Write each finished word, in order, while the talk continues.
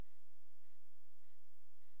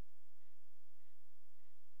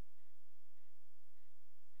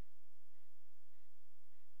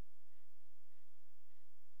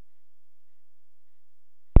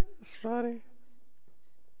It's funny.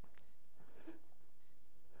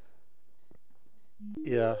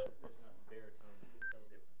 Yeah.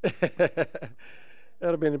 That'd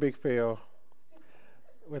have been a big fail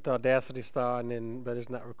with Audacity starting, but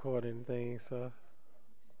it's not recording anything. So,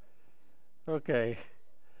 okay.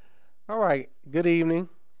 All right. Good evening.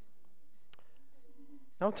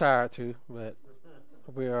 I'm tired too, but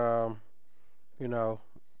we're, you know,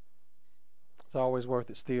 it's always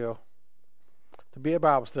worth it still to be a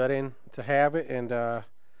Bible study and to have it. And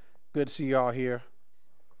good to see y'all here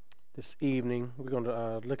this evening. We're going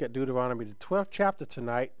to look at Deuteronomy, the 12th chapter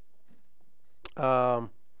tonight. I'm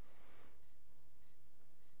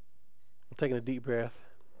taking a deep breath.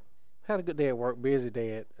 Had a good day at work, busy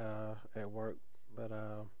day at work, but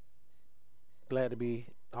glad to be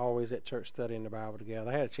always at church studying the Bible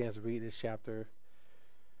together. I had a chance to read this chapter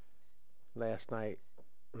last night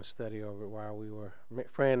and study over it while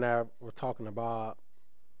Fran and I were talking to Bob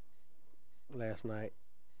last night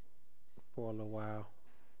for a little while.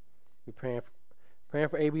 We're praying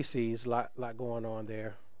for ABCs, lot going on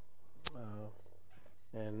there.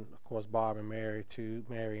 And of course Bob and Mary too,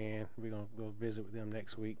 Mary Ann. We're gonna go visit with them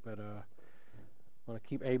next week, but want to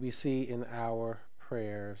keep ABC in our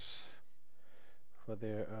prayers for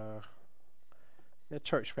their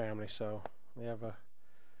church family. So we have a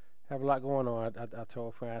lot going on. I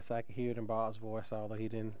told Francis I could hear it in Bob's voice, although he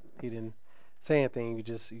didn't say anything. You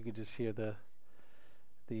could just hear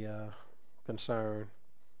the concern.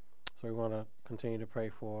 So we want to continue to pray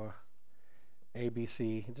for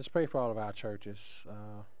ABC. Just pray for all of our churches.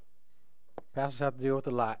 Pastors have to deal with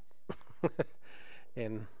a lot,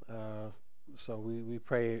 and so we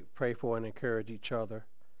pray for and encourage each other,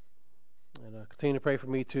 and continue to pray for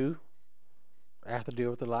me too. I have to deal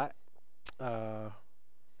with a lot,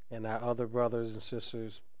 and our other brothers and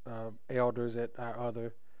sisters, elders at our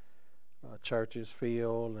other churches,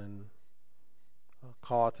 Phil and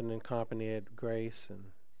Carlton and company at Grace, and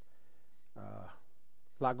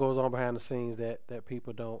a lot goes on behind the scenes that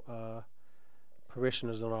people don't,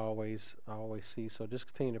 parishioners don't always see. So just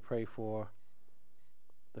continue to pray for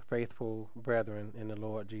the faithful brethren in the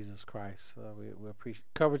Lord Jesus Christ. We appreciate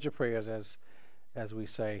covered your prayers as we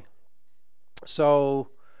say. So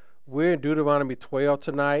we're in Deuteronomy 12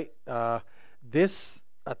 tonight. This,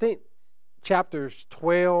 I think, chapters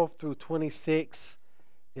 12 through 26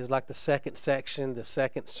 is like the second section, the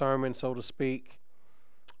second sermon, so to speak,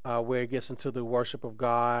 where it gets into the worship of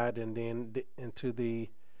God and then into the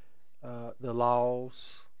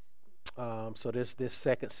laws. So this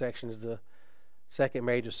second section is the second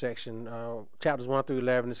major section. Chapters 1 through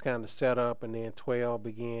 11 is kind of set up, and then 12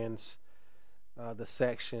 begins the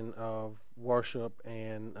section of worship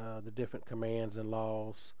and the different commands and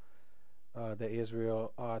laws that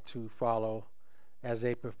Israel are to follow as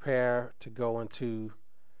they prepare to go into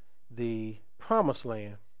the promised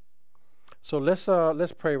land. So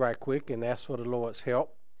let's pray right quick and ask for the Lord's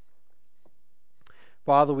help.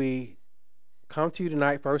 Father, we come to you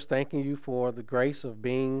tonight first thanking you for the grace of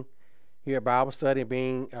being here at Bible study and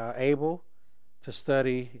being able to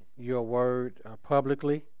study your word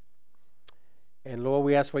publicly. And Lord,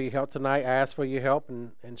 we ask for your help tonight. I ask for your help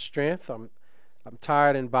and strength. I'm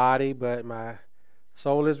tired in body, but my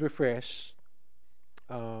soul is refreshed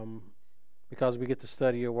because we get to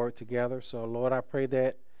study your word together. So Lord, I pray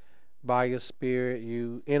that by your Spirit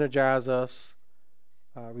you energize us,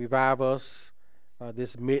 revive us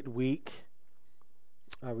this midweek,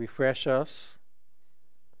 refresh us,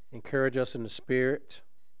 encourage us in the Spirit,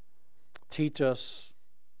 teach us,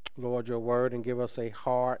 Lord, your word, and give us a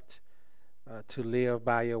heart to live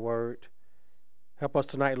by your word. Help us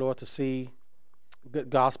tonight, Lord, to see good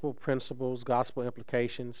gospel principles, gospel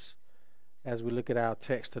implications as we look at our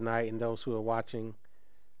text tonight, and those who are watching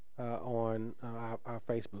on our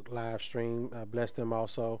Facebook live stream. Bless them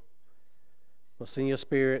also. We'll send your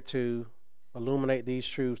Spirit to illuminate these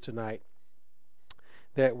truths tonight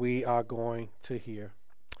that we are going to hear.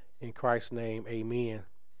 In Christ's name, amen.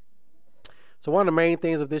 So one of the main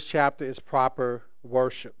things of this chapter is proper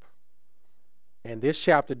worship. And this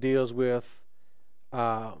chapter deals with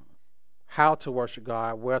how to worship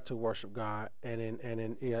God, where to worship God, and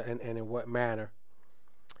in what manner.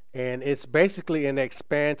 And it's basically an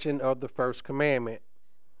expansion of the first commandment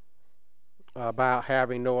about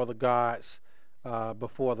having no other gods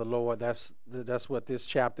before the Lord. That's what this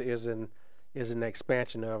chapter is an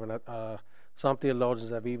expansion of. And some theologians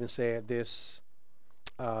have even said this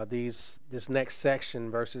next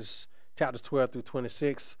section, verses chapters 12 through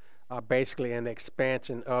 26, are basically an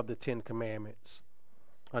expansion of the Ten Commandments.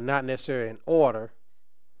 Not necessarily in order,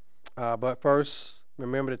 but first,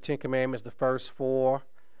 remember the Ten Commandments, the first four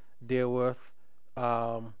deal with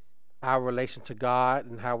our relation to God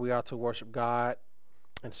and how we are to worship God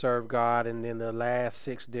and serve God. And then the last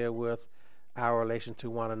 6 deal with our relation to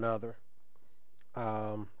one another.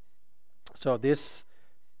 So this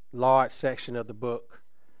large section of the book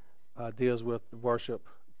deals with worship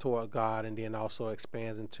toward God, and then also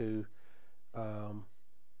expands into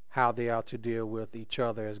how they are to deal with each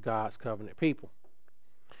other as God's covenant people.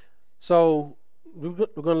 So we're going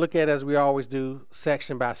to look at, as we always do,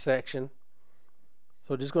 section by section.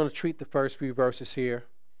 So just going to treat the first few verses here.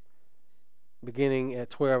 Beginning at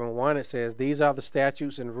 12:1, it says, "These are the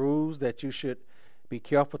statutes and rules that you should be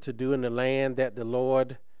careful to do in the land that the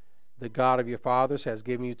Lord, the God of your fathers, has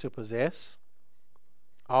given you to possess.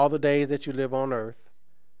 All the days that you live on earth,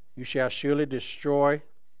 you shall surely destroy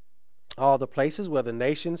all the places where the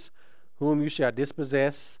nations whom you shall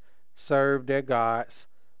dispossess serve their gods,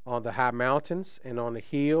 on the high mountains and on the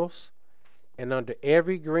hills and under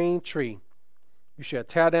every green tree. You shall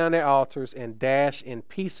tear down their altars and dash in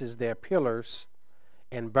pieces their pillars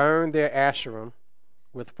and burn their Asherim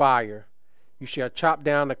with fire. You shall chop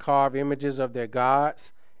down the carved images of their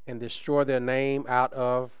gods and destroy their name out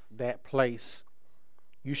of that place.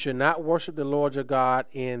 You shall not worship the Lord your God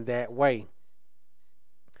in that way.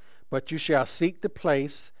 But you shall seek the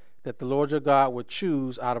place that the Lord your God will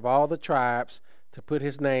choose out of all the tribes to put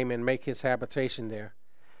his name and make his habitation there.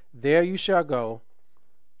 There you shall go,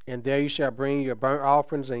 and there you shall bring your burnt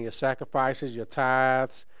offerings and your sacrifices, your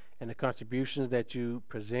tithes, and the contributions that you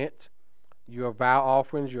present, your vow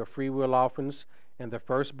offerings, your freewill offerings, and the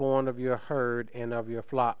firstborn of your herd and of your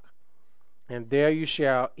flock. And there you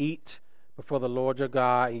shall eat before the Lord your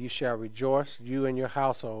God, and you shall rejoice, you and your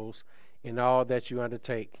households, in all that you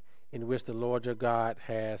undertake, in which the Lord your God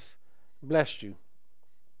has blessed you."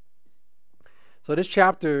 So this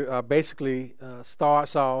chapter basically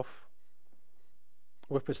starts off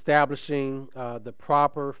with establishing the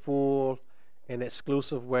proper, full, and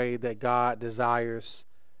exclusive way that God desires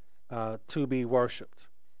to be worshipped.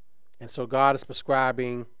 And so God is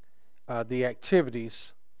prescribing the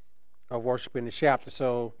activities of worship in the chapter.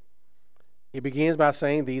 So it begins by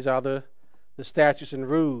saying these are the statutes and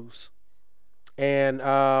rules. And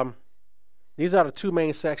these are the 2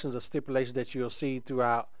 main sections of stipulations that you'll see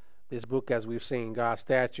throughout this book, as we've seen: God's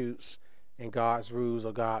statutes and God's rules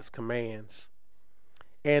or God's commands.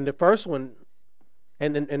 And the first one,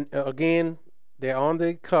 and again, they're on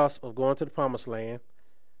the cusp of going to the promised land.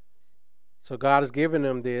 So God has given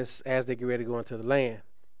them this as they get ready to go into the land.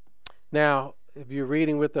 Now, if you're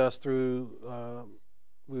reading with us through,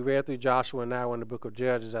 we read through Joshua, and now we're in the book of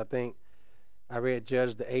Judges. I think I read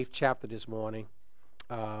Judges, the 8th chapter this morning.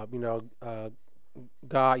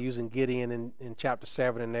 God using Gideon in chapter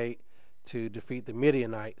 7 and 8 to defeat the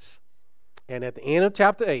Midianites. And at the end of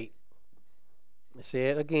chapter 8, it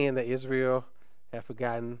said again that Israel had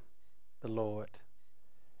forgotten the Lord.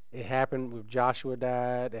 It happened with Joshua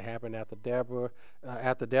died. It happened after Deborah.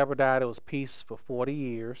 After Deborah died, it was peace for 40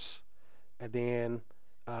 years. And then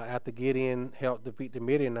after Gideon helped defeat the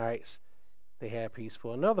Midianites, they had peace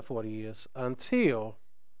for another 40 years until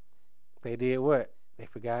they did what? They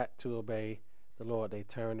forgot to obey the Lord. They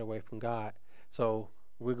turned away from God. So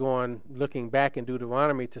we're looking back in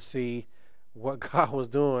Deuteronomy to see what God was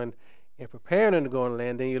doing in preparing them to go in the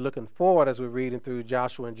land. Then you're looking forward, as we're reading through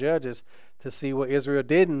Joshua and Judges, to see what Israel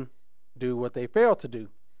didn't do, what they failed to do.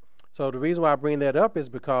 So the reason why I bring that up is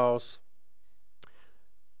because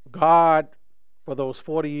God, for those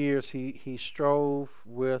 40 years, he strove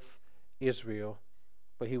with Israel,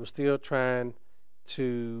 but he was still trying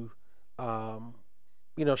to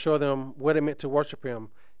show them what it meant to worship him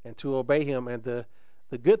and to obey him, and the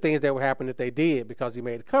good things that would happen if they did, because he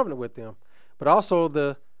made a covenant with them, but also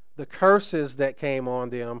the curses that came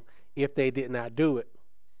on them if they did not do it.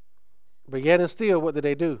 But yet and still, what did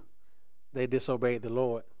they do? They disobeyed the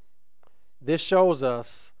Lord. This shows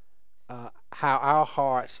us how our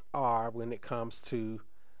hearts are when it comes to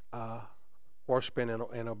worshiping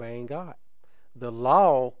and obeying God. The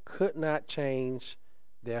law could not change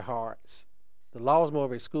their hearts. The law was more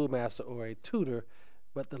of a schoolmaster or a tutor,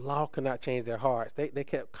 but the law could not change their hearts. They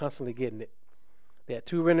kept constantly getting it. They had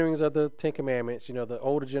 2 renderings of the 10 Commandments. The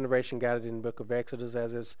older generation got it in the book of Exodus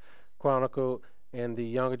as it's chronicled, and the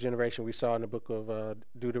younger generation we saw in the book of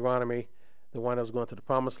Deuteronomy, the one that was going to the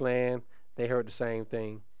promised land, they heard the same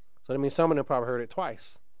thing. So that means some of them probably heard it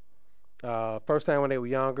twice. First time when they were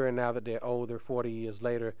younger, and now that they're older, 40 years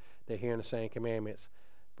later, they're hearing the same commandments.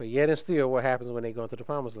 But yet and still, what happens when they go into the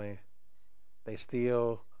promised land? They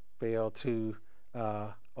still fail to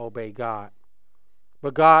obey God.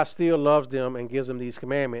 But God still loves them and gives them these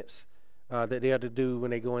commandments that they are to do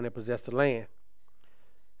when they go in and possess the land.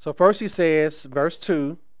 So first he says, verse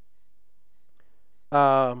 2,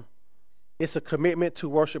 Um, it's a commitment to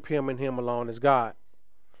worship him and him alone as God.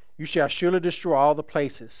 You shall surely destroy all the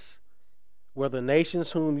places where the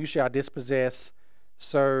nations whom you shall dispossess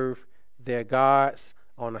serve their gods,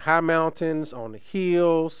 on the high mountains, on the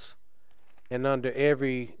hills, and under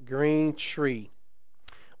every green tree.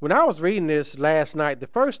 When I was reading this last night, the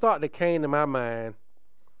first thought that came to my mind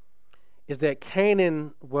is that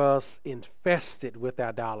Canaan was infested with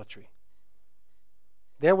idolatry.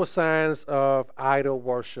 There were signs of idol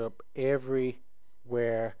worship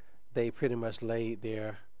everywhere they pretty much laid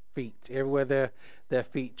their feet. Everywhere their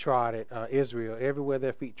feet trotted, Israel, everywhere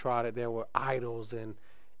their feet trotted, there were idols and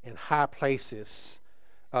high places.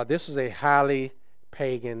 This was a highly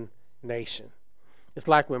pagan nation. It's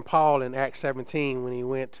like when Paul in Acts 17, when he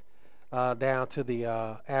went down to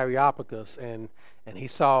the Areopagus and he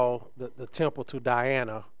saw the temple to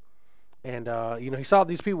Diana, and he saw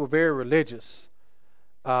these people were very religious,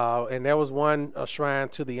 and there was one shrine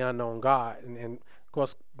to the unknown God, and of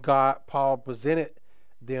course Paul presented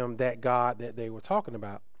them that God that they were talking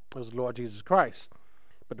about. It was the Lord Jesus Christ.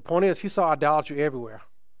 But the point is, he saw idolatry everywhere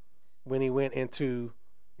when he went into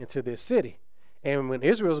this city. And when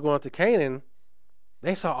Israel was going to Canaan,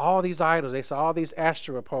 they saw all these idols. They saw all these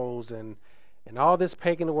Asherah poles and all this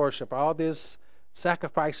pagan worship, all this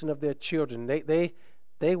sacrificing of their children.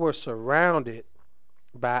 They were surrounded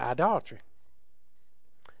by idolatry.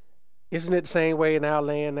 Isn't it the same way in our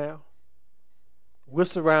land now? We're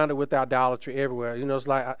surrounded with idolatry everywhere. It's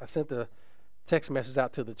like I sent the text message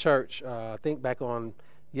out to the church, I think back on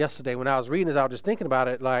yesterday when I was reading this, I was just thinking about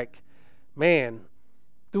it like, man,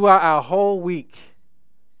 throughout our whole week,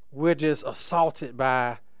 we're just assaulted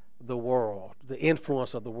by the world, the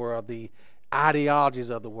influence of the world, the ideologies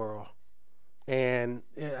of the world. And,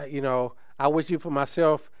 I wish for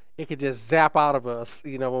myself, it could just zap out of us,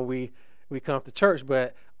 when we come to church.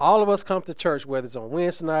 But all of us come to church, whether it's on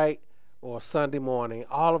Wednesday night or Sunday morning,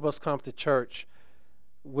 all of us come to church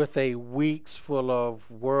with a week's full of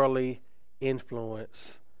worldly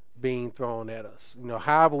influence being thrown at us.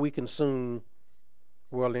 However we consume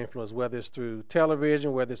world influence, whether it's through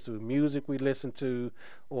television, whether it's through music we listen to,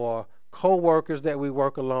 or co-workers that we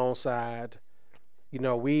work alongside,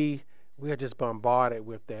 we are just bombarded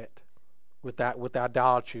with that, with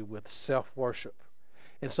idolatry, with self-worship.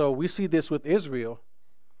 And so we see this with Israel.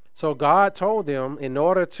 So God told them, in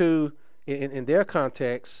order to, in their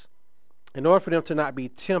context, in order for them to not be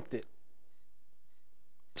tempted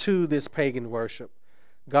to this pagan worship,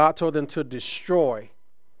 God told them to destroy.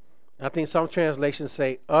 I think some translations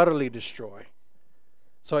say utterly destroy.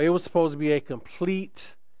 So it was supposed to be a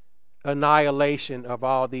complete annihilation of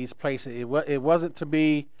all these places. It wasn't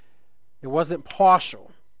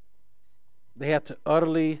partial. They had to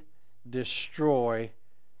utterly destroy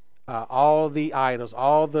all the idols,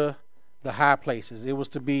 all the high places. It was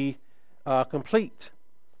to be complete.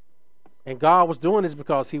 And God was doing this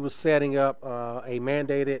because he was setting up a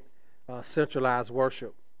mandated centralized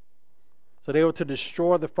worship. So they were to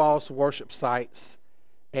destroy the false worship sites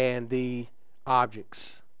and the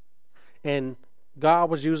objects. And God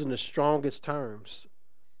was using the strongest terms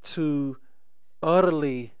to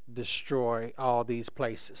utterly destroy all these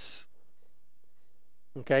places.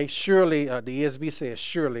 Okay, surely, the ESV says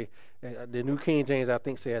surely. The New King James, I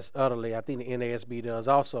think, says utterly. I think the NASB does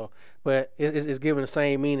also. But it's given the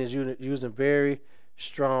same meaning as using very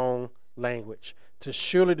strong language. To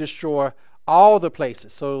surely destroy all the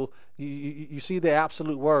places. So you see the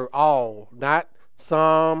absolute word, all. Not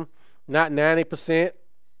some, not 90%,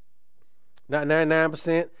 not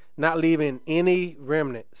 99%, not leaving any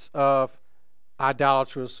remnants of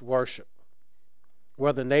idolatrous worship.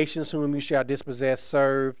 Where the nations whom you shall dispossess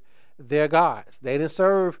served their gods. They didn't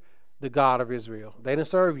serve the God of Israel. They didn't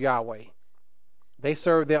serve Yahweh. They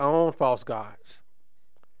served their own false gods.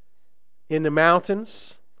 In the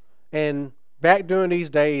mountains, and back during these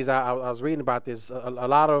days, I was reading about this, a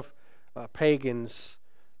lot of pagan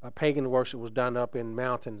worship was done up in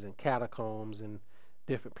mountains and catacombs and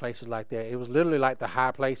different places like that. It was literally like the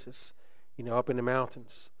high places, up in the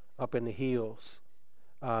mountains, up in the hills.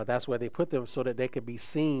 That's where they put them so that they could be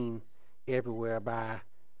seen everywhere by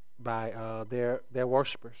their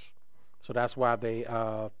worshipers. So that's why they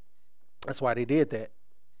did that.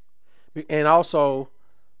 And also,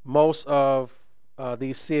 most of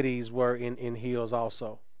these cities were in hills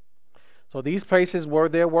also. So these places were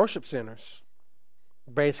their worship centers.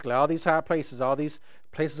 Basically, all these high places, all these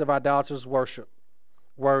places of idolatrous worship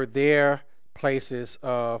were their places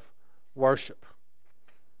of worship.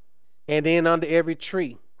 And then under every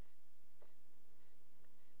tree.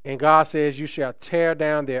 And God says, you shall tear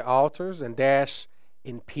down their altars and dash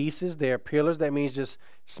in pieces their pillars. That means just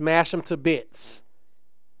smash them to bits.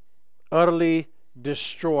 utterly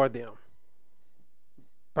destroy them,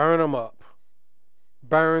 burn them up,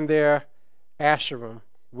 burn their Asherim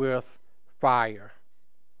with fire.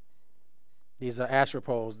 These are Asherah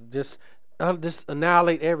poles. Just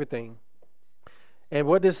annihilate everything. And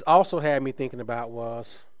what this also had me thinking about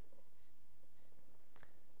was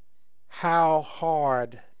how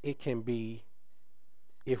hard it can be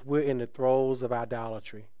if we're in the throes of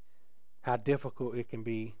idolatry, how difficult it can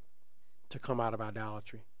be to come out of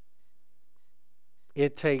idolatry.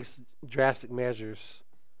 It takes drastic measures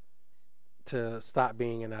to stop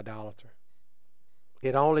being an idolater.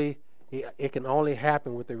 It can only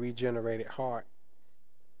happen with a regenerated heart,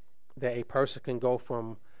 that a person can go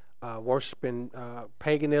from worshiping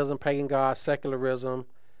paganism, pagan gods, secularism,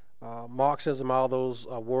 Marxism, all those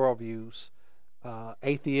worldviews,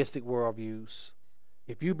 atheistic worldviews.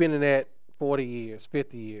 If you've been in that 40 years,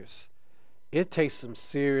 50 years, it takes some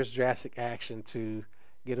serious drastic action to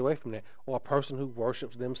get away from that. Or a person who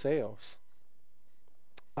worships themselves.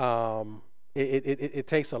 It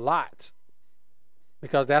takes a lot,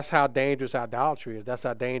 because that's how dangerous idolatry is. That's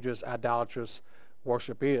how dangerous idolatrous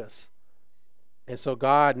worship is. And so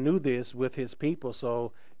God knew this with his people,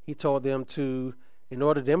 so he told them to, in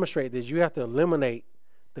order to demonstrate this, you have to eliminate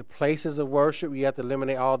the places of worship. You have to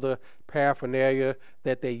eliminate all the paraphernalia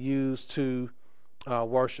that they use to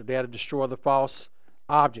worship. They had to destroy the false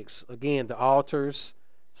objects. Again, the altars,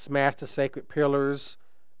 smash the sacred pillars,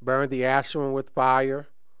 burn the Asherim with fire,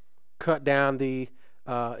 cut down the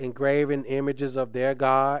engraven images of their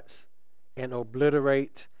gods, and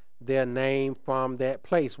obliterate their name from that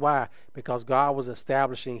place. Why? Because God was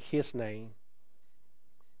establishing his name.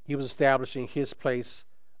 He was establishing his place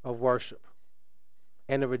of worship.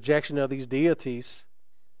 And the rejection of these deities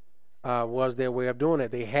was their way of doing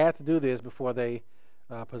it. They had to do this before they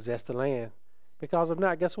possessed the land. Because if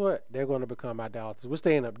not, guess what? They're going to become idolaters, which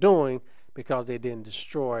they end up doing because they didn't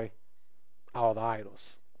destroy all the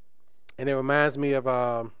idols. And it reminds me of,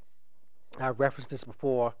 I referenced this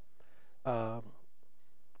before,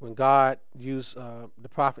 when God used the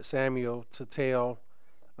prophet Samuel to tell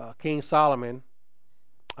King Solomon,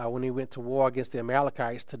 when he went to war against the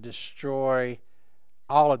Amalekites, to destroy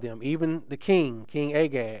all of them, even the king, King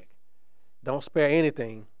Agag. Don't spare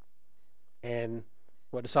anything. And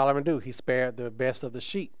what did Solomon do? He spared the best of the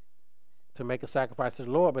sheep to make a sacrifice to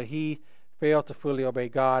the Lord, but he failed to fully obey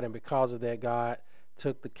God, and because of that, God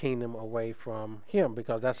took the kingdom away from him,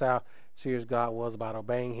 because that's how serious God was about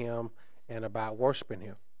obeying him and about worshiping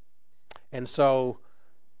him. And so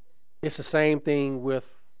it's the same thing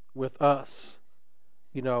with us.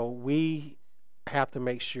 You know, we have to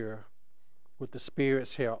make sure, with the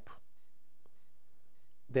Spirit's help,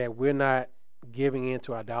 that we're not giving in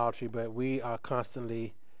to idolatry, but we are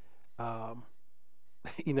constantly, in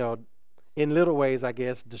little ways, I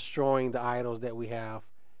guess, destroying the idols that we have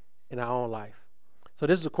in our own life. So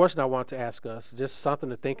this is a question I want to ask us, just something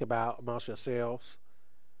to think about amongst yourselves,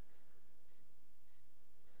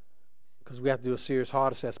 because we have to do a serious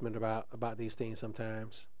heart assessment about these things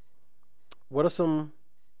sometimes. What are some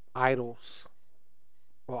idols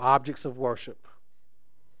or objects of worship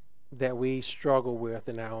that we struggle with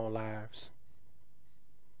in our own lives?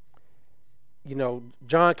 You know,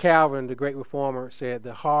 John Calvin, the great reformer, said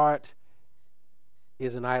the heart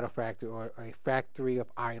is an idol factory, or a factory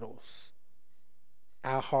of idols.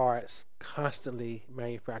 Our hearts constantly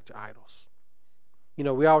manufacture idols. You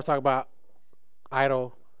know, we always talk about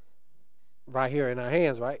idol right here in our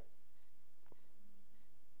hands, right?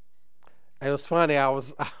 It was funny. I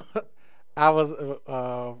was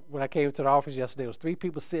when I came to the office yesterday, there was 3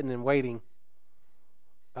 people sitting and waiting,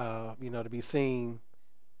 to be seen,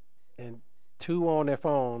 and 2 on their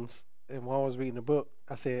phones, and 1 was reading a book.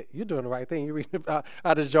 I said, "You're doing the right thing. You're reading."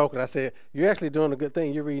 I just joking. I said, "You're actually doing a good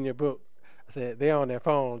thing. You're reading your book." I said, "They're on their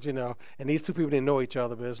phones, and these 2 people didn't know each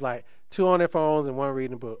other, but it's like 2 on their phones and 1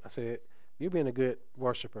 reading a book." I said, "You're being a good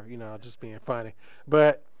worshiper, just being funny."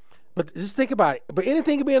 But just think about it. But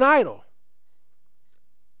anything can be an idol.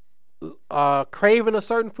 Craving a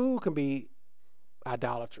certain food can be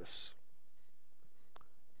idolatrous.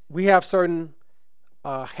 We have certain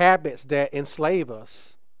habits that enslave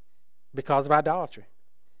us because of idolatry.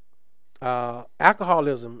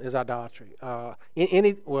 Alcoholism is idolatry. The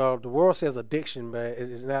world says addiction, but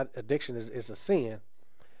it's not addiction. It's a sin.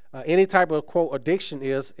 Any type of, quote, addiction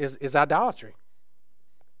is idolatry.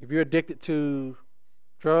 If you're addicted to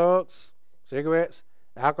drugs, cigarettes,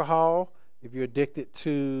 alcohol, if you're addicted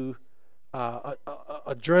to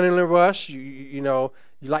adrenaline rush, you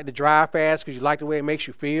like to drive fast because you like the way it makes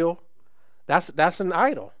you feel, that's an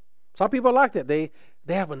idol. Some people are like that. They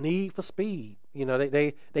have a need for speed.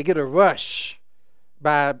 They get a rush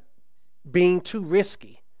by being too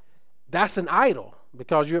risky. That's an idol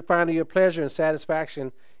because you're finding your pleasure and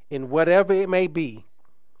satisfaction in whatever it may be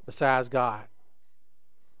besides God.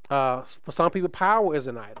 For some people, power is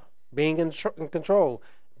an idol. Being in control,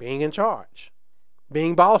 being in charge,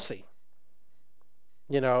 being bossy.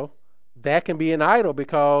 That can be an idol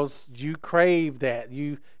because you crave that.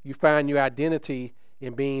 You find your identity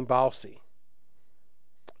in being bossy.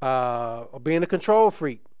 Or being a control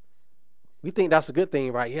freak. We think that's a good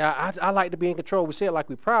thing, right? Yeah, I like to be in control. We say it like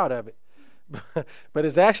we're proud of it. But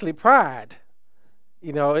it's actually pride.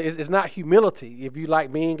 It's not humility. If you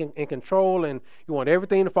like being in control and you want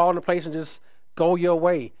everything to fall into place and just go your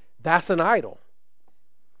way, that's an idol.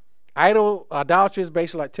 Idolatry is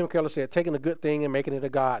basically, like Tim Keller said, taking a good thing and making it a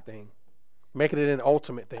God thing, making it an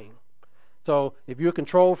ultimate thing. So if you're a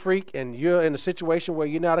control freak and you're in a situation where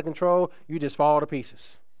you're not in control, you just fall to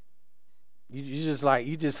pieces. You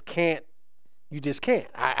just can't.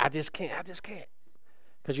 I just can't.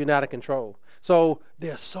 Because you're not in control. So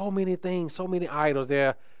there are so many things, so many idols. There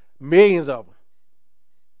are millions of them.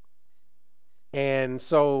 And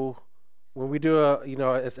so when we do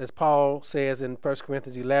as Paul says in 1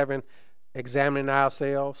 Corinthians 11, examining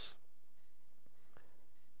ourselves,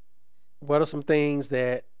 what are some things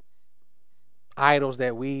idols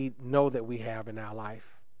that we know that we have in our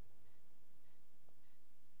life?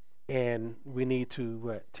 And we need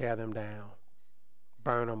to tear them down,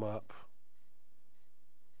 burn them up,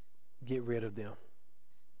 get rid of them.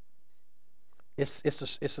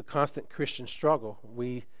 It's a constant Christian struggle.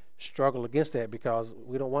 We struggle against that because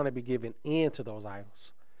we don't want to be giving in to those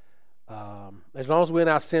idols. As long as we're in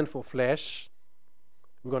our sinful flesh,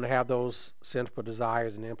 we're going to have those sinful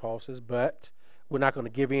desires and impulses, but we're not going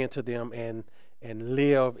to give in to them and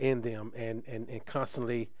live in them and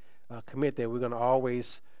constantly commit that. We're going to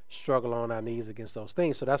always struggle on our knees against those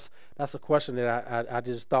things. So that's a question that I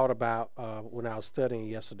just thought about when I was studying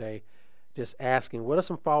yesterday, just asking, what are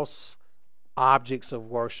some false objects of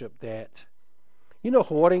worship that,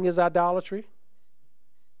 hoarding is idolatry.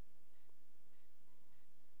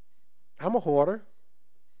 I'm a hoarder.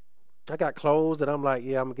 I got clothes that I'm like,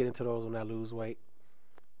 yeah, I'm going to get into those when I lose weight.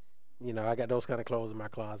 I got those kind of clothes in my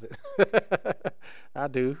closet. I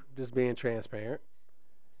do, just being transparent.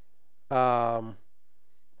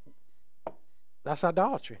 That's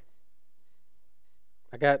idolatry.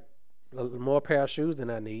 I got more pair of shoes than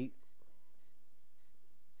I need.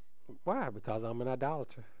 Why? Because I'm an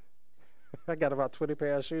idolater. I got about 20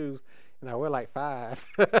 pair of shoes, and I wear like 5.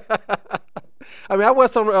 I mean, I wear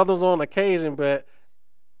some others on occasion, but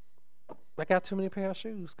I got too many pair of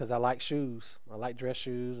shoes because I like shoes. I like dress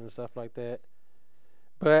shoes and stuff like that.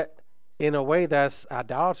 But in a way, that's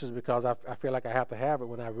idolatrous because I feel like I have to have it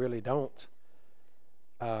when I really don't.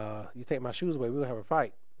 You take my shoes away, we'll have a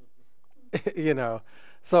fight.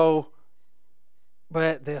 So,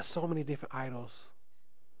 but there's so many different idols.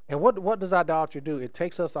 And what does idolatry do? It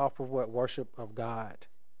takes us off of worship of God.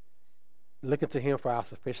 Looking to him for our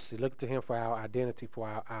sufficiency, looking to him for our identity,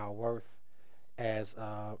 for our worth as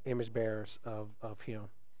image bearers of him.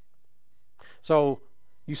 So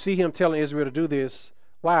you see him telling Israel to do this.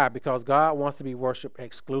 Why? Because God wants to be worshipped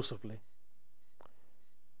exclusively.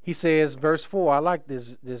 He says, verse 4, I like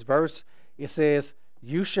this verse. It says,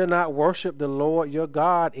 you shall not worship the Lord your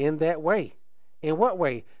God in that way. In what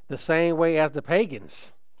way? The same way as the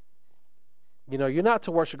pagans. You're not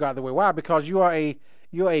to worship God the way. Why? Because you're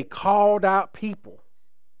a called out people.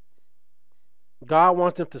 God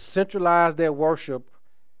wants them to centralize their worship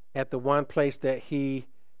at the one place that he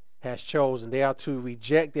has chosen. They are to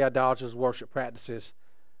reject the idolatrous worship practices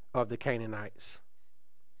of the Canaanites.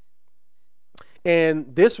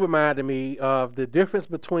 And this reminded me of the difference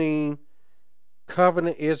between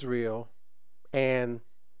covenant Israel and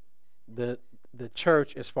the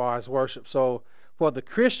church as far as worship. So for the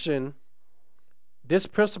Christian, this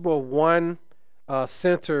principle of one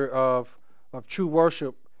center of true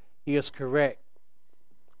worship is correct.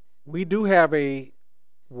 We do have a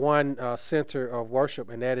one center of worship,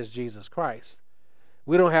 and that is Jesus Christ.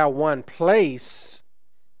 We don't have one place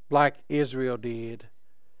like Israel did,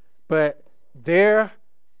 but their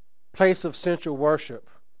place of central worship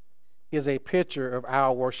is a picture of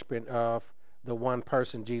our worshiping of the one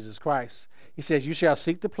person, Jesus Christ. He says, you shall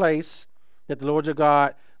seek the place that the Lord your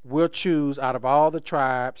God will choose out of all the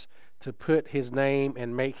tribes to put his name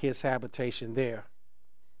and make his habitation there.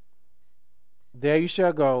 There you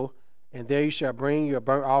shall go, and there you shall bring your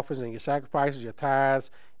burnt offerings and your sacrifices, your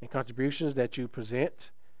tithes and contributions that you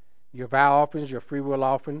present, your vow offerings, your freewill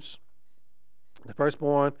offerings, the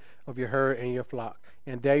firstborn of your herd and your flock.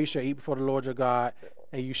 And there you shall eat before the Lord your God,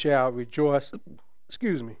 and you shall rejoice,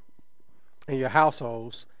 in your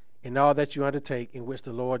households, in all that you undertake, in which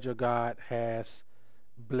the Lord your God has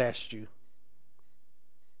blessed you.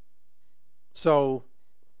 So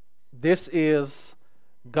this is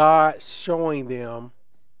God showing them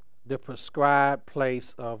the prescribed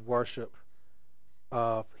place of worship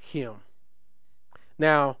of Him.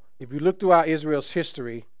 Now, if you look throughout Israel's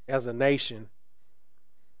history as a nation,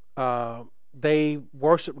 they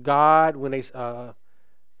worshiped God when they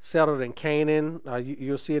settled in Canaan.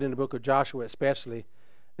 You'll see it in the book of Joshua especially.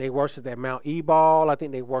 They worshiped at Mount Ebal. I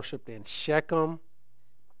think they worshiped in Shechem.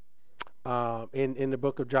 In the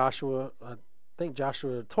book of Joshua, I think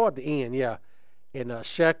Joshua toward the end, yeah. In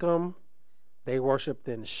Shechem, they worshiped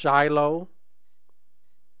in Shiloh.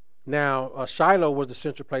 Now, Shiloh was the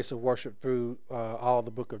central place of worship through all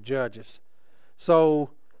the book of Judges.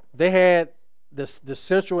 So they had the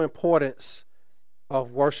central importance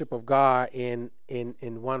of worship of God in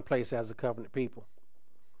one place as a covenant people.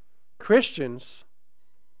 Christians,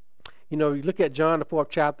 you look at John the 4th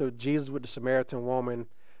chapter, Jesus with the Samaritan woman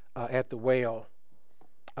at the well.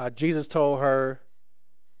 Jesus told her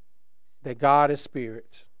that God is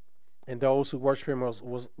spirit, and those who worship Him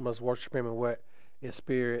must worship Him in what is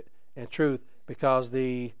spirit and truth, because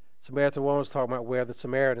the Samaritan woman was talking about where the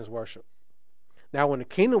Samaritans worship. Now, when the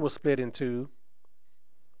kingdom was split in two,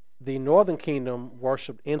 the northern kingdom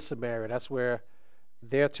worshipped in Samaria. That's where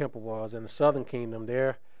their temple was. And the southern kingdom,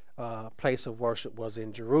 their place of worship was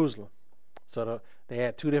in Jerusalem. So they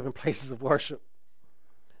had two different places of worship.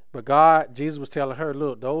 But Jesus was telling her,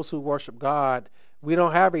 look, those who worship God, we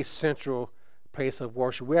don't have a central place of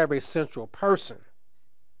worship. We have a central person.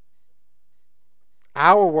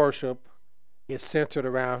 Our worship is centered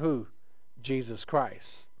around who? Jesus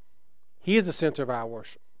Christ. He is the center of our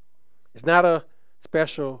worship. It's not a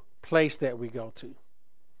special place that we go to.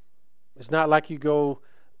 It's not like you go,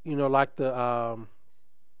 like the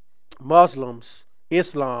Muslims,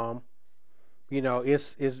 Islam,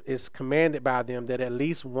 it's commanded by them that at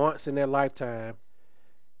least once in their lifetime,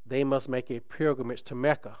 they must make a pilgrimage to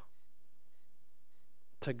Mecca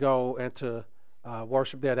to go and to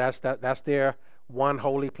worship there. That's their one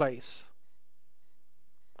holy place.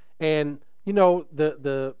 And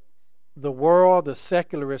the world, the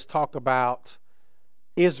secularists talk about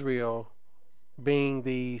Israel being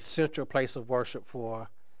the central place of worship for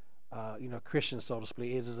Christians, so to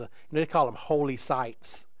speak. It is they call them holy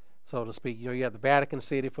sites, so to speak. You have the Vatican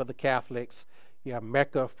City for the Catholics, you have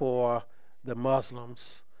Mecca for the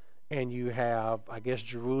Muslims, and you have, I guess,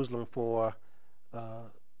 Jerusalem for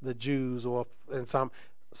the Jews, or in some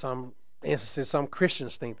instances, some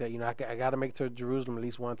Christians think that I got to make it to Jerusalem at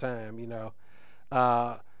least one time.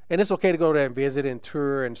 And it's okay to go there and visit and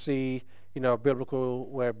tour and see where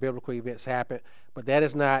biblical events happen, but that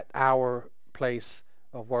is not our place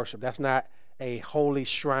of worship. That's not a holy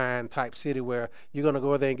shrine type city where you're going to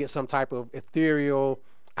go there and get some type of ethereal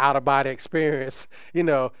out-of-body experience,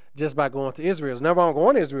 just by going to Israel. It's never on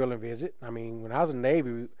going to Israel and visit. I mean, when I was in the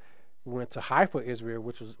Navy, we went to Haifa, Israel,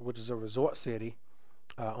 which is a resort city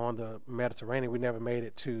on the Mediterranean. We never made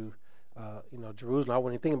it to Jerusalem. I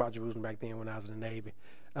wasn't even thinking about Jerusalem back then when I was in the Navy.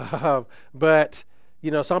 But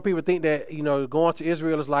some people think that going to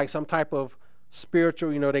Israel is like some type of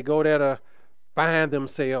spiritual. They go there to find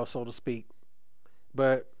themselves, so to speak.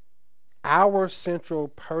 But our central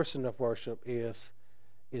person of worship is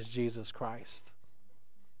Jesus Christ,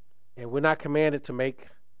 and we're not commanded to make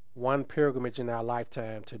one pilgrimage in our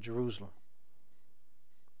lifetime to Jerusalem.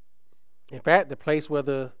 In fact, the place where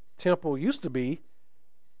the temple used to be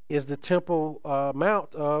is the Temple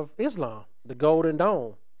Mount of Islam, the Golden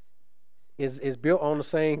Dome. Is built on the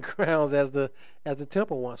same grounds as the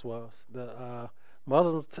temple once was. The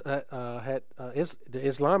Muslims the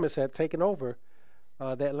Islamists had taken over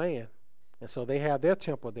that land, and so they have their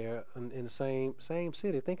temple there in the same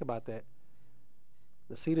city. Think about that.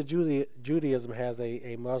 The seat of Judaism has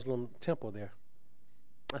a Muslim temple there.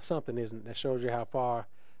 That's something, isn't it? That shows you how far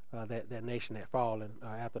that nation had fallen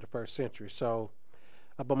after the first century. So,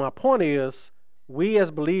 but my point is, we as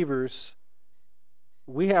believers,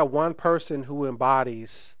 we have one person who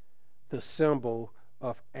embodies the symbol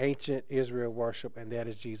of ancient Israel worship, and that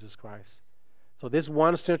is Jesus Christ. So this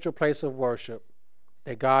one central place of worship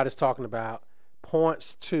that God is talking about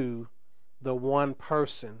points to the one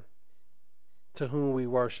person to whom we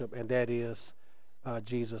worship, and that is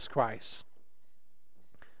Jesus Christ.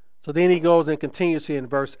 So then he goes and continues here in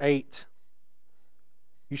verse 8.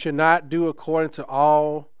 You should not do according to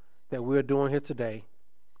all that we're doing here today.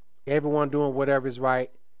 Everyone doing whatever is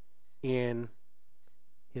right in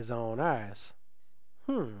his own eyes.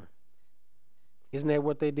 Isn't that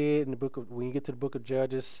what they did in the book of, when you get to the book of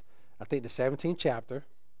Judges, I think the 17th chapter,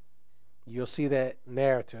 you'll see that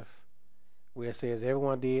narrative where it says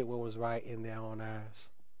everyone did what was right in their own eyes.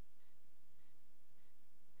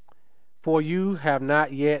 For you have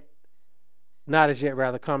not as yet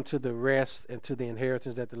rather come to the rest and to the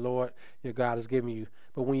inheritance that the Lord your God has given you.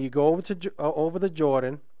 But when you go over the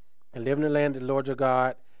Jordan and live in the land that the Lord your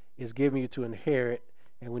God is giving you to inherit,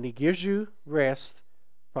 and when he gives you rest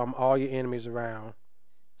from all your enemies around,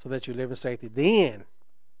 so that you live in safety, then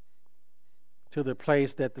to the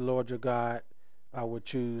place that the Lord your God would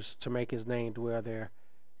choose to make his name dwell there.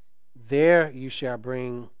 There you shall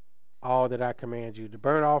bring all that I command you, the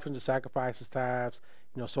burnt offerings, the sacrifices, tithes,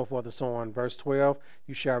 so forth and so on. Verse 12,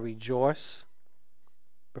 you shall rejoice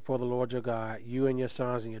before the Lord your God, you and your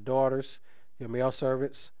sons and your daughters, your male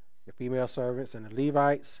servants, your female servants, and the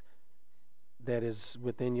Levites that is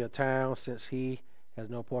within your town, since he has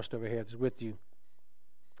no portion of inheritance with you.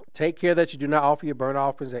 Take care that you do not offer your burnt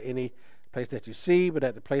offerings at any place that you see, but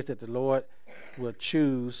at the place that the Lord will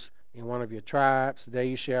choose in one of your tribes. There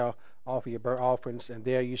you shall offer your burnt offerings, and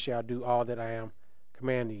there you shall do all that I am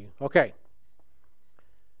commanding you. Okay.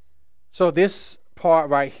 So this part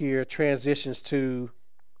right here transitions to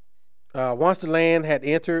once the land had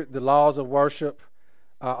entered, the laws of worship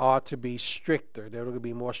are to be stricter. They're going to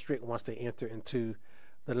be more strict once they enter into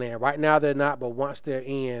the land. Right now they're not, but once they're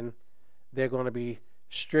in, they're going to be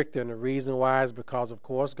stricter. And the reason why is because, of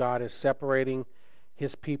course, God is separating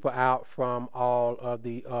his people out from all of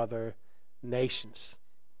the other nations.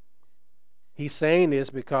 He's saying this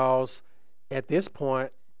because at this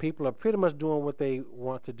point, people are pretty much doing what they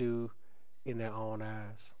want to do in their own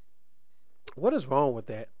eyes. What is wrong with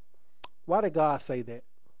that? Why did God say that?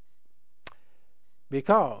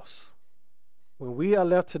 Because when we are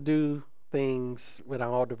left to do things with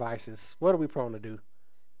our own devices, what are we prone to do?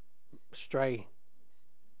 Stray.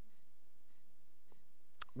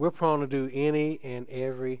 We're prone to do any and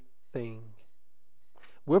everything.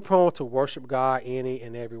 We're prone to worship God any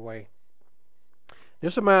and every way.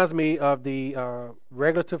 This reminds me of the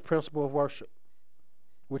regulative principle of worship,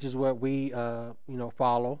 which is what we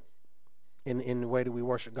follow in the way that we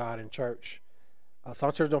worship God in church.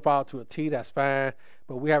 Some churches don't follow it to a T, that's fine,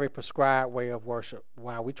 but we have a prescribed way of worship.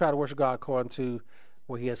 While we try to worship God according to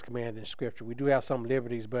what he has commanded in Scripture, we do have some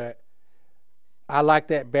liberties, but I like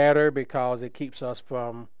that better because it keeps us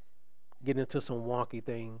from getting into some wonky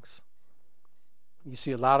things. You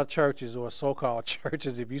see a lot of churches, or so-called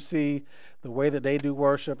churches, if you see the way that they do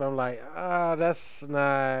worship, I'm like, that's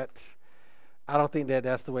not, I don't think that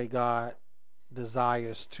that's the way God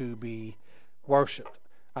desires to be worshiped.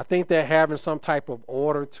 I think that having some type of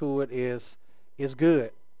order to it is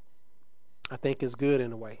good. I think it's good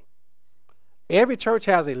in a way. Every church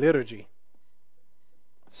has a liturgy.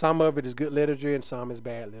 Some of it is good liturgy and some is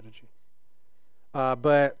bad liturgy.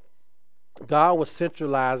 But God was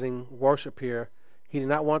centralizing worship here. He did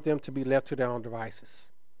not want them to be left to their own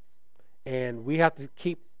devices. And we have to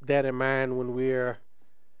keep that in mind when we're,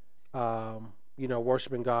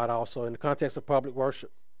 worshiping God also in the context of public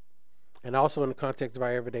worship. And also in the context of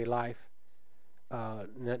our everyday life.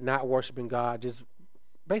 Not worshiping God just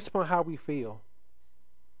based upon how we feel.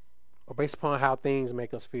 Or based upon how things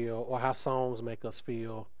make us feel. Or how songs make us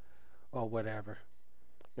feel. Or whatever.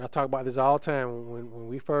 I talk about this all the time. When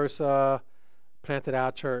we first planted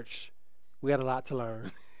our church, we had a lot to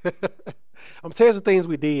learn. I'm going to tell you some things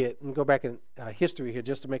we did and go back in history here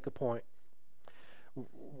just to make a point.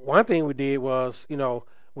 One thing we did was,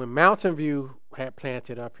 when Mountain View had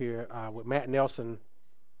planted up here with Matt Nelson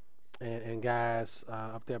and guys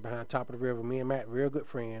up there behind top of the river, me and Matt, real good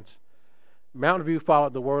friends. Mountain View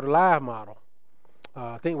followed the Word Alive model.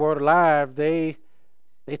 I think Word Alive, they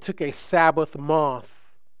took a Sabbath month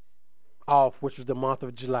off, which was the month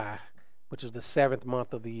of July, which was the 7th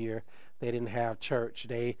month of the year. They didn't have church.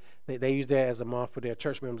 They used that as a month for their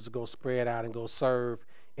church members to go spread out and go serve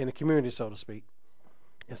in the community, so to speak.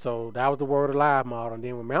 And so that was the Word Alive model. And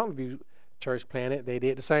then when Mountain View Church planted, they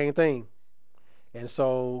did the same thing. And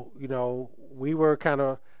so, we were kind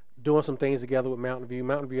of doing some things together with Mountain View.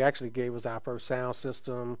 Mountain View actually gave us our first sound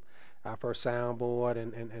system, our first soundboard,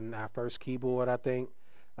 and our first keyboard, I think.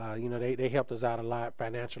 They helped us out a lot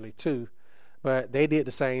financially too. But they did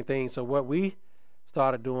the same thing. So what we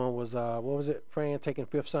started doing was, what was it, Fran, taking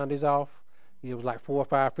fifth Sundays off? It was like 4 or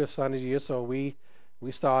 5 fifth Sundays a year. So we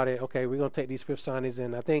started, okay, we're going to take these fifth Sundays,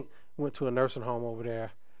 and I think we went to a nursing home over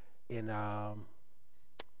there in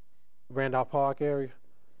Randolph Park area.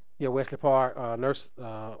 Yeah, Wesley Park, nurse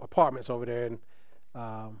apartments over there in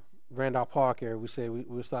Randolph Park area. We said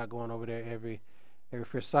we'll start going over there every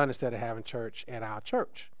fifth Sunday instead of having church at our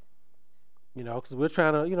church. Because we're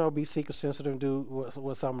trying to, be seeker sensitive and do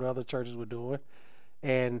what some of the other churches were doing.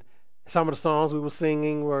 And Some of the songs we were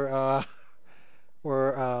singing were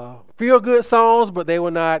feel good songs, but they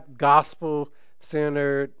were not gospel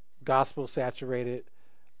centered, gospel saturated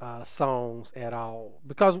songs at all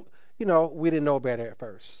because we didn't know better at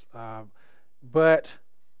first. But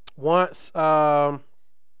once I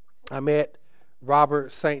met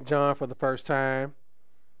Robert St. John for the first time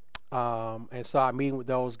and started meeting with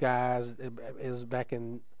those guys. It was back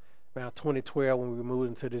in around 2012 when we moved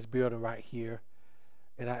into this building right here.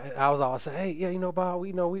 And I was all saying, hey, yeah, Bob,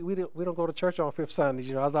 we don't go to church on Fifth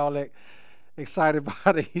Sundays. I was all like excited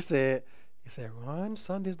about it. He said, Ron,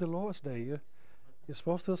 Sunday's the Lord's Day. You're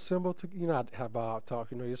supposed to assemble to, how Bob talk.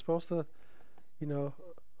 You're supposed to,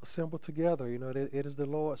 assemble together. It is the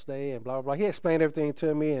Lord's Day and blah blah blah. He explained everything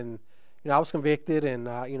to me, and I was convicted, and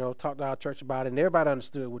talked to our church about it, and everybody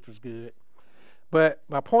understood, which was good. But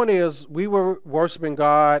my point is, we were worshiping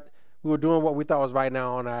God. We were doing what we thought was right in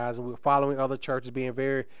our own eyes, and we were following other churches, being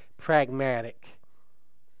very pragmatic,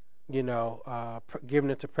 giving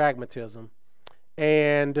into pragmatism,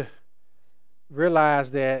 and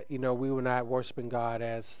realized that we were not worshiping God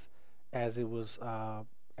as it was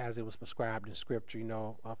prescribed in Scripture.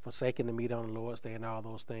 Forsaking the meat on the Lord's Day and all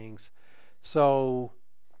those things. So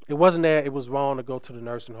it wasn't that it was wrong to go to the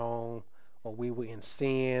nursing home or we were in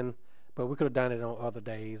sin, but we could have done it on other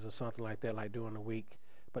days or something like that, like during the week.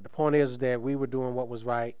 But the point is that we were doing what was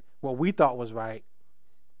right, what we thought was right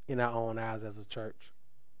in our own eyes as a church.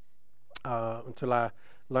 Until I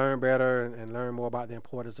learned better and learned more about the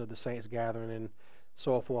importance of the saints gathering and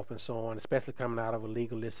so forth and so on, especially coming out of a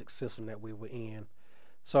legalistic system that we were in.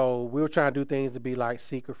 So we were trying to do things to be like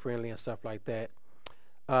seeker friendly and stuff like that.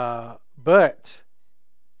 But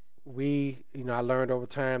I learned over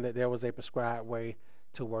time that there was a prescribed way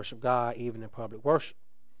to worship God, even in public worship.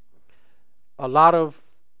 A lot of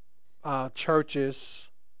churches,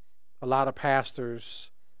 a lot of pastors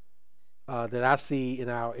that I see in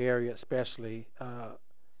our area especially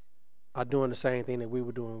are doing the same thing that we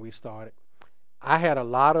were doing when we started. I had a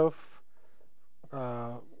lot of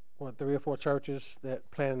 3 or 4 churches that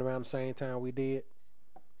planted around the same time we did,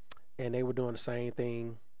 and they were doing the same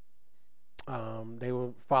thing. They were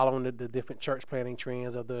following the different church planting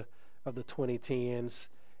trends of the 2010s,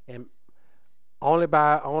 and only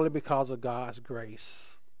because of God's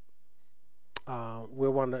grace. We're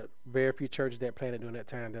one of the very few churches that planted during that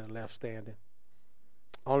time that are left standing.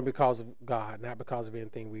 Only because of God, not because of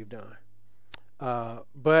anything we've done.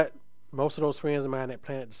 But most of those friends of mine that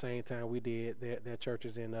planted at the same time we did, their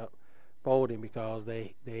churches end up folding because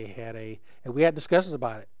they had and we had discussions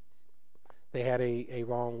about it. They had a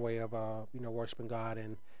wrong way of worshiping God,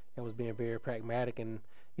 and it was being very pragmatic. And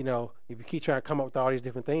if you keep trying to come up with all these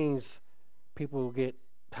different things, people get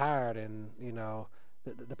tired, and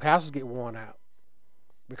the pastors get worn out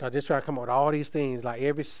because they're trying to come up with all these things like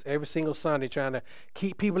every single Sunday, trying to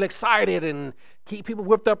keep people excited and keep people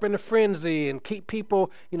whipped up in a frenzy and keep people,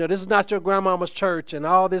 this is not your grandmama's church and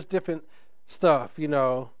all this different stuff, and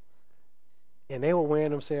they were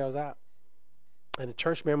wearing themselves out. And the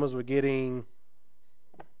church members were getting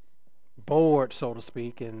bored, so to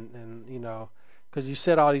speak, and because you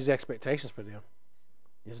set all these expectations for them.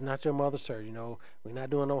 It's not your mother's church, we're not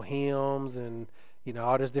doing no hymns and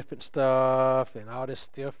all this different stuff and all this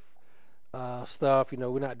stiff stuff.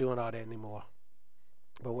 We're not doing all that anymore.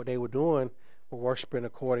 But what they were doing were worshiping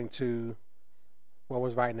according to what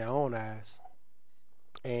was right in their own eyes,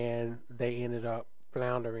 and they ended up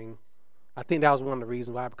floundering. I think that was one of the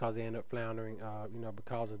reasons why, because they ended up floundering,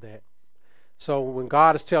 because of that. So when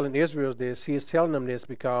God is telling Israel this, He is telling them this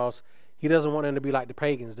because He doesn't want them to be like the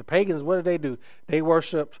pagans. The pagans, what do? They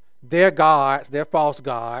worshiped their gods, their false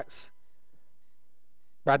gods,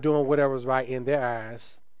 by doing whatever was right in their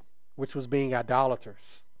eyes, which was being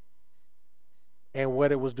idolaters. And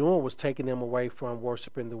what it was doing was taking them away from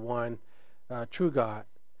worshiping the one true God.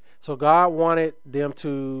 So God wanted them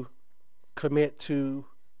to commit to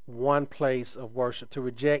one place of worship, to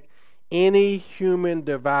reject any human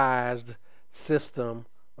devised system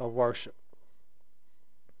of worship.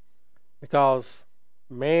 Because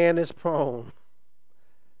man is prone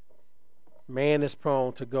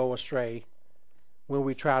to go astray when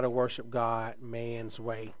we try to worship God man's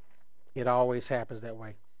way. It always happens that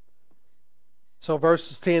way. So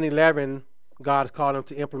verses 10, 11, God has called them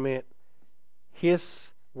to implement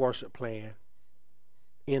His worship plan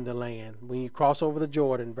in the land. When you cross over the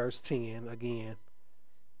Jordan, verse 10 again,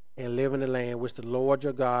 and live in the land which the Lord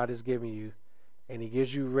your God is giving you, and He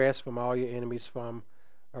gives you rest from all your enemies from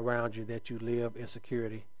around you, that you live in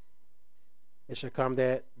security. It shall come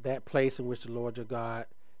that place in which the Lord your God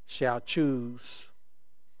shall choose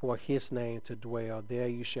for His name to dwell. There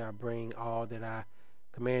you shall bring all that I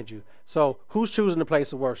Command you. So who's choosing the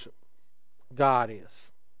place of worship? God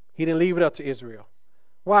is. He didn't leave it up to Israel.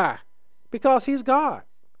 Why? Because he's God.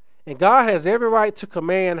 And God has every right to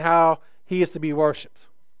command how he is to be worshiped.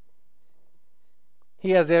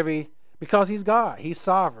 He has because he's God. He's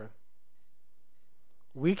sovereign.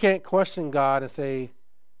 We can't question God and say,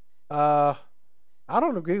 I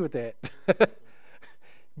don't agree with that.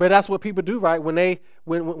 But that's what people do, right?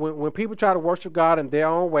 When people try to worship God in their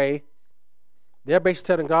own way, they're basically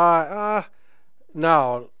telling God,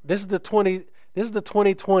 no, this is the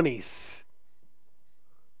 2020s.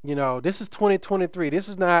 You know, this is 2023. This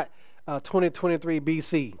is not 2023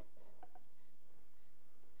 BC.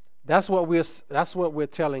 That's what we're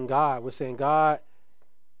telling God. We're saying, God,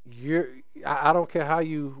 I don't care how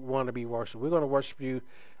you want to be worshipped. We're going to worship you,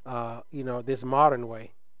 this modern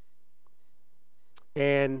way.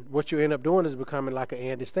 And what you end up doing is becoming like an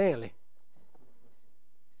Andy Stanley.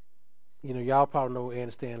 You know, y'all probably know who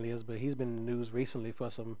Andy Stanley is, but he's been in the news recently for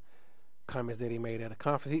some comments that he made at a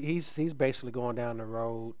conference. He's basically going down the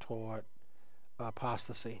road toward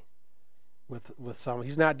apostasy with some.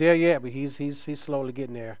 He's not there yet, but he's slowly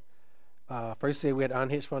getting there. First, he said we had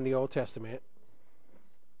unhitched from the Old Testament.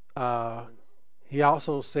 He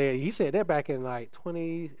also said that back in like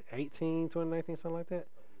 2018, 2019, something like that.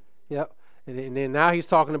 Yep. And then now he's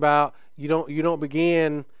talking about you don't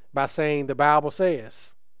begin by saying the Bible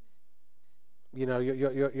says. You know,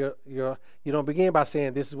 you don't begin by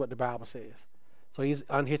saying this is what the Bible says. So he's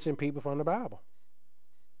unhitching people from the Bible.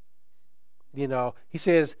 You know, he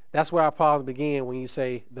says that's where our problems begin when you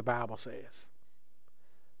say the Bible says.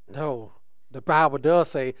 No, the Bible does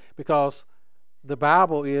say, because the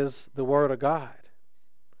Bible is the Word of God.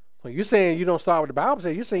 So you're saying you don't start with the Bible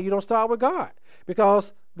says, you're saying you don't start with God,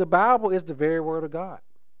 because the Bible is the very Word of God.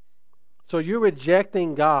 So you're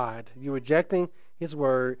rejecting God. You're rejecting His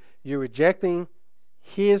Word. You're rejecting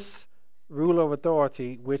His rule of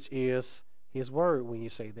authority, which is His Word, when you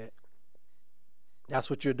say that. That's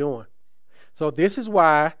what you're doing. So this is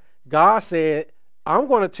why God said, I'm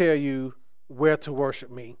going to tell you where to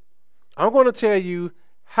worship me. I'm going to tell you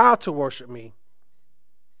how to worship me,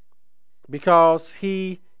 because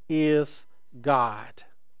He is God.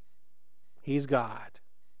 He's God.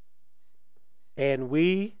 And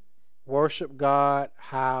we worship God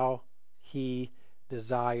how He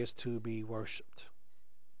desires to be worshiped.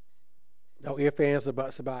 No ifs, ands, or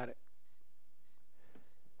buts about it.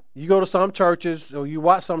 You go to some churches, or you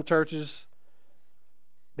watch some churches,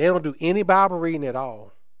 they don't do any Bible reading at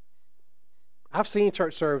all. I've seen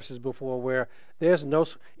church services before where there's no,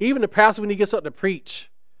 even the pastor, when he gets up to preach,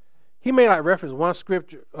 he may like reference one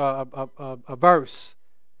scripture, a verse,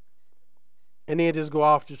 and then just go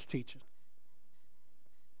off just teaching.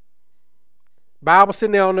 Bible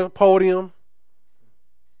sitting there on the podium,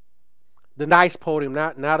 the nice podium,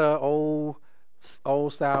 not a old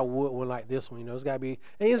style wood one like this one. You know, it's got to be.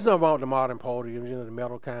 And there's nothing wrong with the modern podiums, you know, the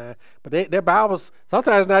metal kind. But their Bibles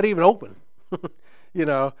sometimes not even open. You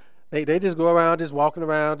know, they just go around, just walking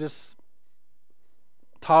around, just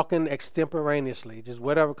talking extemporaneously, just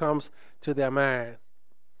whatever comes to their mind.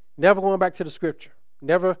 Never going back to the scripture.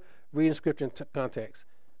 Never reading scripture in context.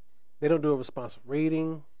 They don't do a responsive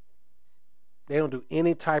reading. They don't do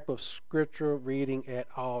any type of scriptural reading at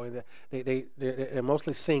all. They're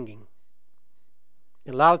mostly singing.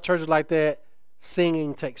 In a lot of churches like that,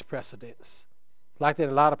 singing takes precedence. Like that in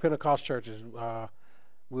a lot of Pentecost churches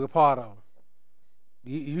we're part of.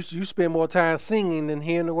 You spend more time singing than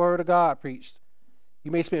hearing the word of God preached. You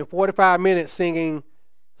may spend 45 minutes singing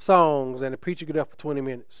songs, and the preacher get up for 20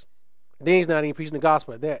 minutes. Then he's not even preaching the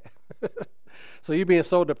gospel at that. So you're being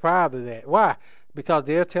so deprived of that. Why? Because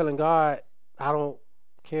they're telling God, I don't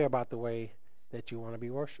care about the way that you want to be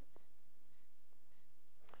worshipped.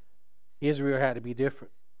 Israel had to be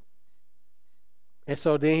different. And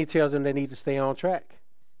so then he tells them they need to stay on track.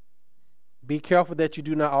 Be careful that you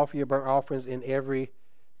do not offer your burnt offerings in every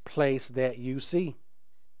place that you see.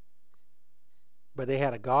 But they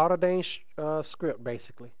had a God-ordained script,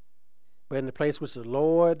 basically. But in the place which the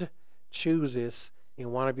Lord chooses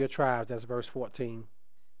in one of your tribes, that's verse 14.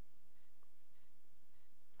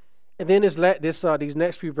 And then these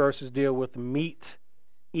next few verses deal with meat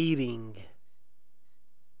eating.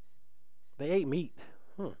 They ate meat.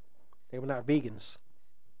 They were not vegans.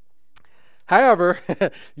 However,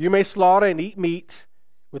 you may slaughter and eat meat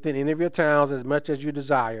within any of your towns as much as you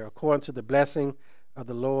desire, according to the blessing of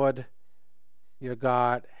the Lord your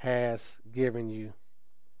God has given you.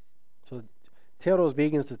 So tell those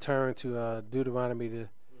vegans to turn to Deuteronomy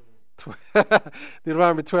 12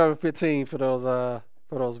 and 15 for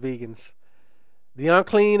those vegans. The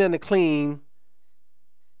unclean and the clean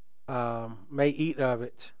may eat of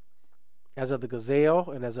it, as of the gazelle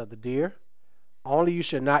and as of the deer. Only you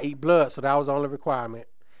should not eat blood. So that was the only requirement.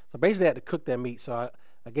 So basically, they had to cook that meat. So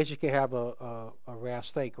I guess you can have a rare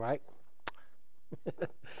steak, right?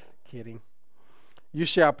 Kidding. You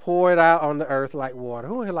shall pour it out on the earth like water.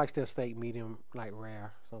 Who here likes their steak medium, like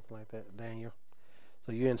rare, something like that, Daniel?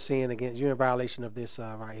 So you're in sin against, you're in violation of this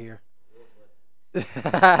right here.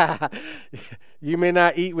 You may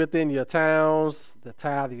not eat within your towns, the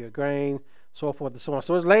tithe of your grain, so forth and so on.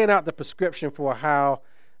 So it's laying out the prescription for how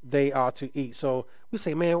they are to eat. So we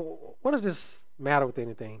say, man, what does this matter with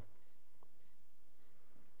anything?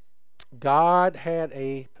 God had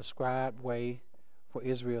a prescribed way for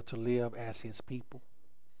Israel to live as his people,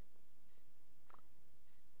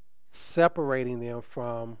 separating them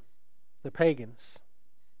from the pagans.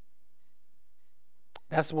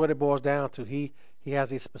 That's what it boils down to. He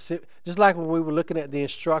has a specific, just like when we were looking at the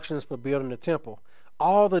instructions for building the temple,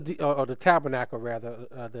 all the tabernacle rather,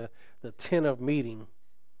 the tent of meeting,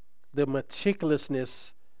 the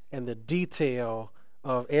meticulousness and the detail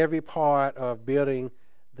of every part of building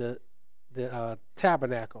the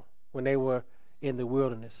tabernacle when they were in the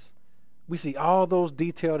wilderness. We see all those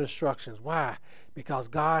detailed instructions. Why? Because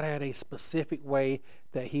God had a specific way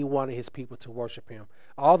that he wanted his people to worship him.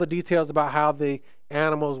 All the details about how the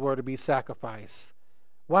animals were to be sacrificed.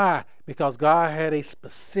 Why? Because God had a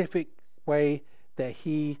specific way that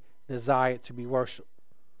he desired to be worshiped.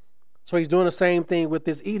 So he's doing the same thing with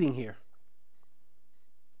this eating here.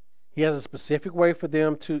 He has a specific way for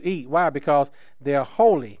them to eat. Why? Because they're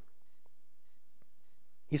holy.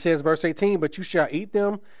 He says, verse 18, but you shall eat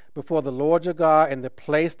them before the Lord your God in the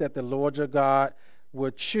place that the Lord your God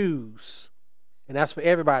would choose. And that's for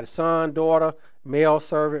everybody, son, daughter, male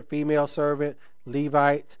servant, female servant,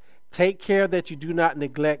 Levite. Take care that you do not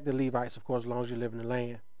neglect the Levites, of course, as long as you live in the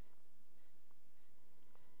land.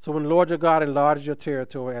 So when the Lord your God enlarges your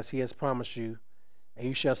territory as he has promised you, and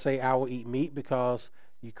you shall say, I will eat meat because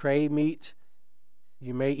you crave meat,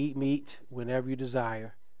 you may eat meat whenever you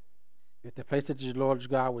desire. If the place that your Lord your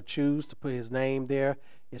God would choose to put his name there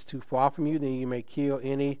is too far from you, then you may kill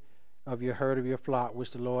any of your herd of your flock,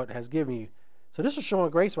 which the Lord has given you. So this is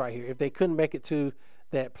showing grace right here. If they couldn't make it to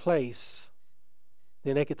that place,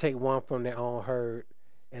 then they could take one from their own herd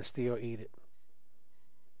and still eat it.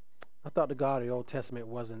 I thought the God of the Old Testament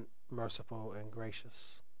wasn't merciful and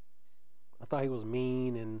gracious. I thought he was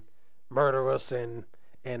mean and murderous and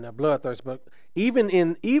bloodthirsty. But even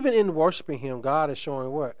in worshiping him, God is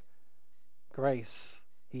showing what? Grace.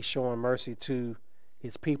 He's showing mercy to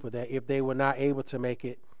his people that if they were not able to make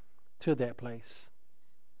it to that place.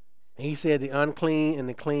 And he said the unclean and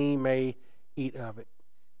the clean may eat of it.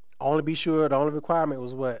 Only be sure the only requirement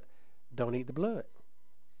was what? Don't eat the blood.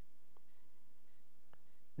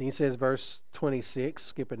 Then he says, verse 26,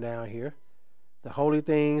 skipping down here, the holy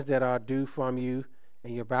things that are due from you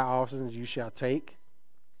and your burnt offerings you shall take,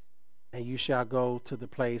 and you shall go to the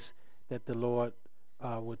place that the Lord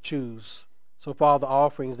would choose. So for all the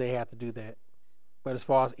offerings, they had to do that. But as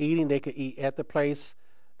far as eating, they could eat at the place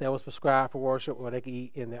that was prescribed for worship, or they could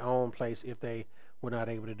eat in their own place if they were not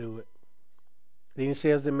able to do it. Then he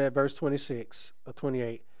says in verse 26 or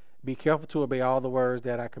 28, be careful to obey all the words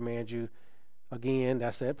that I command you. Again,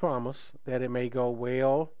 that's that promise, that it may go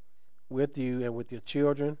well with you and with your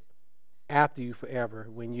children after you forever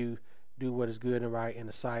when you do what is good and right in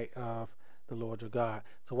the sight of the Lord your God.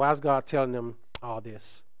 So why is God telling them all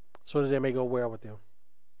this? So that they may go well with them.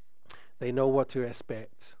 They know what to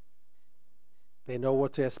expect. They know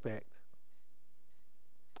what to expect.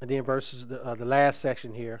 And then verses, the last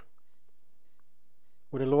section here.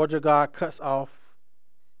 When the Lord your God cuts off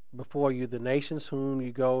before you the nations whom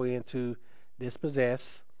you go in to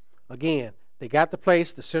dispossess. Again, they got the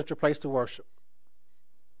place, the central place to worship.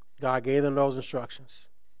 God gave them those instructions.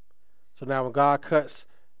 So now when God cuts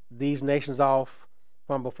these nations off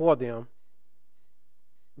from before them,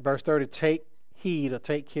 verse 30, take heed or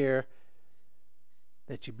take care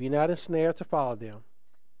that you be not ensnared to follow them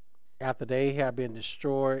after they have been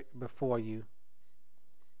destroyed before you,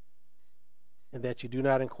 and that you do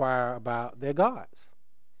not inquire about their gods,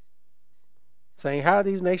 saying, how do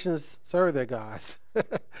these nations serve their gods?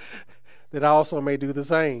 That I also may do the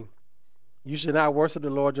same. You should not worship the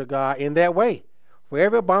Lord your God in that way. For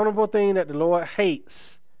every abominable thing that the Lord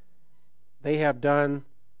hates, they have done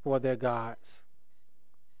for their gods.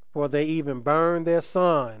 For they even burn their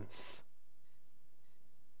sons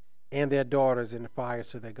and their daughters in the fires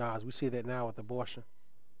to their gods. We see that now with abortion.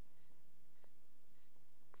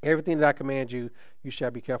 Everything that I command you, you shall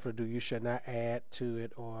be careful to do. You shall not add to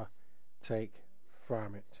it or take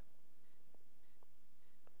from it.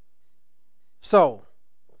 So,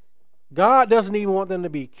 God doesn't even want them to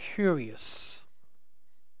be curious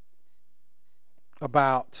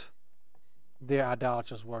about their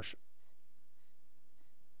idolatrous worship.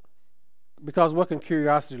 Because what can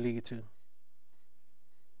curiosity lead to?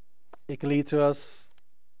 It can lead to us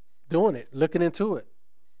doing it, looking into it.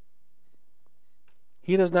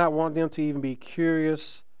 He does not want them to even be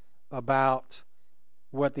curious about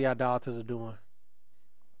what the idolaters are doing.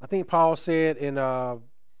 I think Paul said in, I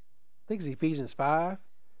think it's Ephesians 5,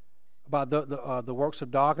 about the works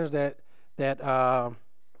of darkness that of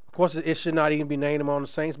course it should not even be named among the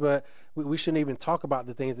saints, but we shouldn't even talk about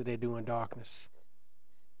the things that they do in darkness.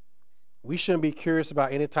 We shouldn't be curious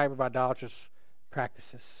about any type of idolatrous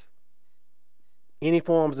practices, any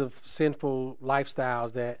forms of sinful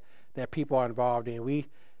lifestyles that people are involved in.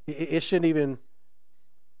 It shouldn't even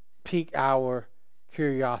pique our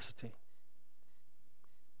curiosity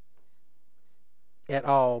at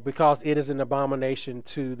all, because it is an abomination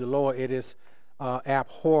to the Lord. It is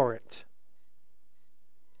abhorrent.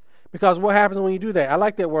 Because what happens when you do that? I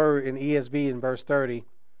like that word in ESV in verse 30.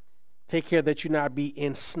 Take care that you not be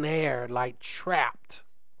ensnared, like trapped.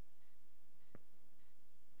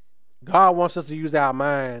 God wants us to use our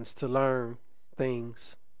minds to learn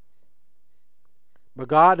things. But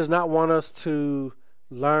God does not want us to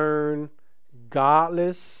learn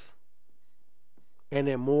godless and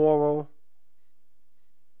immoral,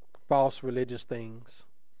 false religious things.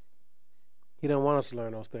 He doesn't want us to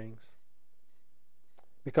learn those things.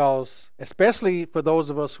 Because, especially for those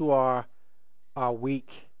of us who are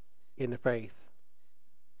weak in the faith.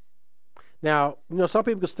 Now, some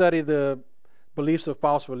people can study the beliefs of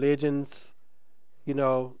false religions,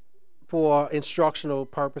 for instructional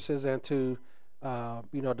purposes and to,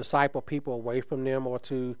 disciple people away from them, or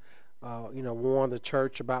to, warn the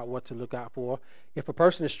church about what to look out for. If a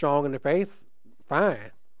person is strong in the faith,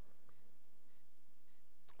 fine.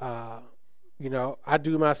 I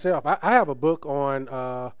do myself. I have a book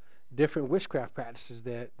on different witchcraft practices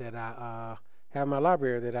that I have in my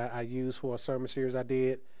library that I use for a sermon series I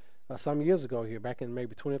did some years ago here, back in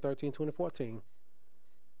maybe 2013, 2014.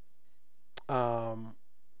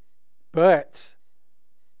 But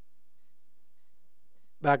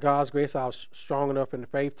by God's grace, I was strong enough in the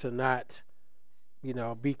faith to not,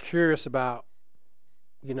 be curious about,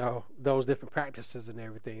 those different practices and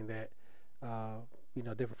everything that,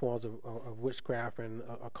 different forms of witchcraft and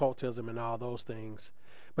occultism and all those things.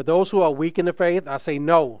 But those who are weak in the faith, I say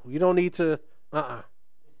no. You don't need to,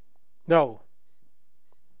 no.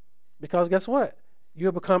 Because guess what?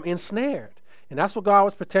 You'll become ensnared. And that's what God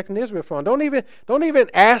was protecting Israel from. Don't even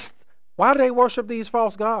ask, why do they worship these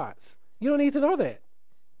false gods? You don't need to know that.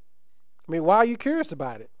 I mean, why are you curious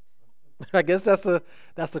about it? I guess that's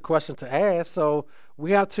the question to ask. So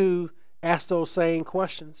we have to ask those same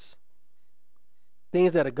questions.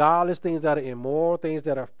 Things that are godless, things that are immoral, things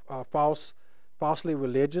that are falsely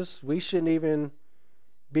religious. We shouldn't even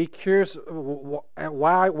be curious.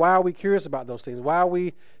 Why are we curious about those things? Why are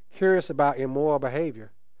we curious about immoral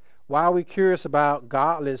behavior? Why are we curious about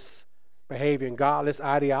godless behavior and godless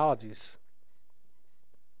ideologies?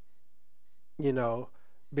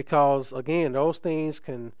 Because, again, those things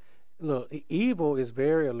can, look, evil is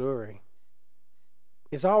very alluring.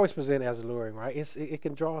 It's always presented as alluring, right? It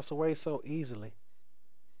can draw us away so easily.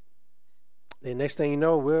 The next thing you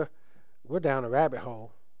know, we're down a rabbit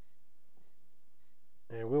hole.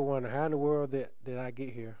 And we're wondering, how in the world did I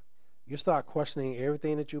get here? You start questioning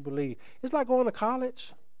everything that you believe. It's like going to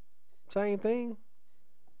college. Same thing.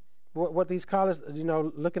 What these college,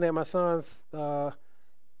 looking at my son's, the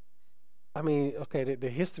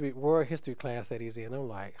world history class that he's in, I'm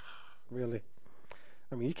like, really?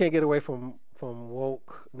 I mean, you can't get away from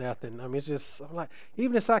woke nothing. I mean, it's just, I'm like,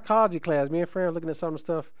 even in psychology class, me and Fran were looking at some of the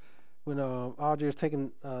stuff when Audrey was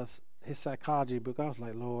taking his psychology book. I was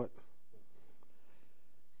like, Lord,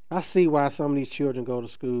 I see why some of these children go to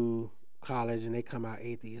school, college, and they come out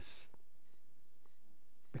atheists.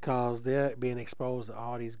 Because they're being exposed to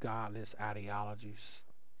all these godless ideologies,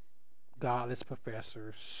 godless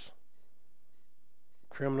professors,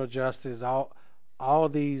 criminal justice, all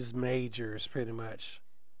these majors pretty much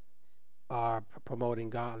are promoting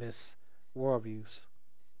godless worldviews.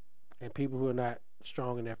 And people who are not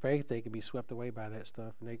strong in their faith, they can be swept away by that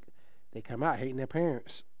stuff. And they come out hating their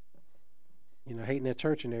parents, hating their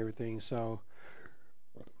church and everything. So,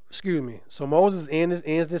 So Moses ends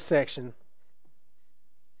this section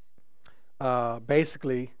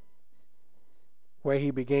basically where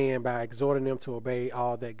he began by exhorting them to obey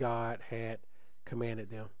all that God had commanded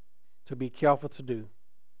them, to be careful to do.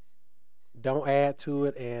 Don't add to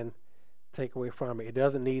it and take away from it. It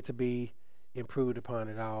doesn't need to be improved upon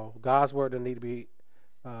at all. God's word doesn't need to be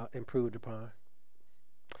improved upon.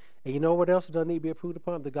 And you know what else doesn't need to be improved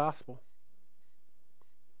upon? The gospel.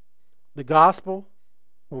 The gospel,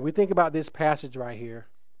 when we think about this passage right here,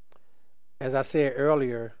 as I said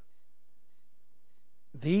earlier,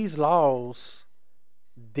 these laws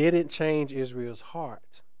didn't change Israel's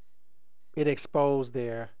heart. It exposed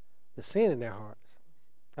the sin in their hearts.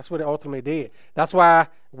 That's what it ultimately did. That's why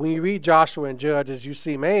when you read Joshua and Judges, you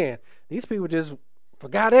see, man, these people just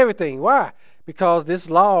forgot everything. Why? Because this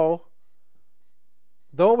law,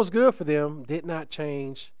 though it was good for them, did not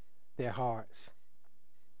change their hearts.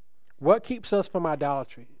 What keeps us from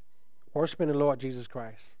idolatry? Worshiping the Lord Jesus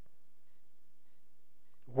Christ.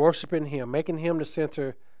 Worshiping Him, making Him the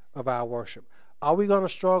center of our worship. Are we going to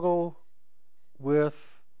struggle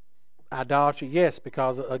with idolatry? Yes,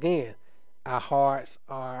 because again, our hearts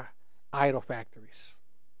are idol factories.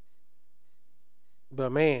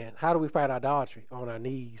 But man, how do we fight idolatry? On our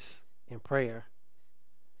knees in prayer.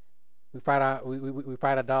 We fight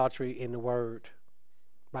idolatry in the Word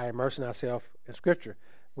by immersing ourselves in Scripture.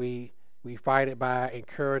 We fight it by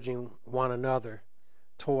encouraging one another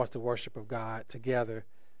towards the worship of God together,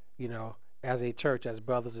 as a church, as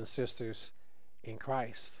brothers and sisters in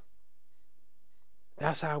Christ.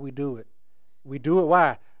 That's how we do it. We do it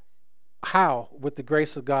why? How? With the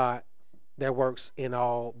grace of God that works in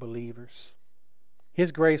all believers.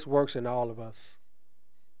 His grace works in all of us.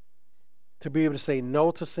 To be able to say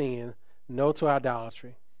no to sin, no to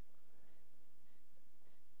idolatry.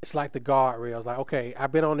 It's like the guardrails. Like, okay,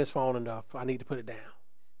 I've been on this phone enough. I need to put it down.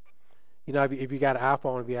 If you got an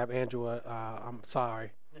iPhone, if you have Android, I'm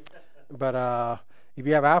sorry. But if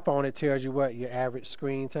you have an iPhone, it tells you what your average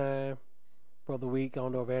screen time for the week. I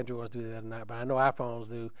don't know if Androids do that or not, but I know iPhones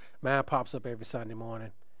do. Mine pops up every Sunday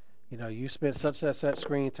morning. You spent such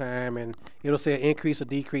screen time, and it'll say an increase or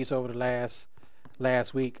decrease over the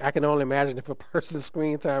last week. I can only imagine if a person's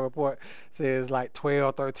screen time report says like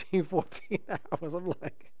 12, 13, 14 hours. I'm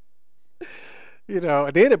like,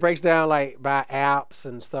 and then it breaks down like by apps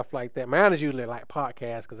and stuff like that. Mine is usually like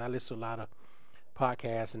podcasts because I listen to a lot of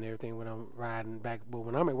podcasts and everything when I'm riding back. But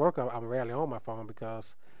when I'm at work, I'm rarely on my phone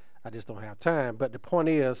because I just don't have time. But the point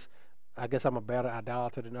is, I guess I'm a better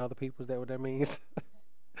idolater than other people. Is that what that means?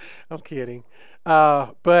 I'm kidding.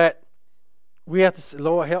 But we have to,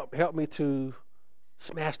 Lord, help me to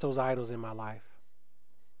smash those idols in my life.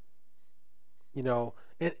 And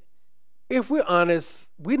if we're honest,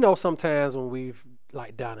 we know sometimes when we've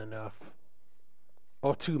like done enough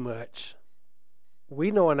or too much.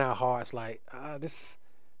 We know in our hearts like, this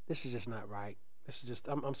is just not right. This is just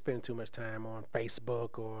I'm spending too much time on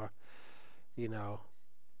Facebook or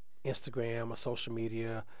Instagram or social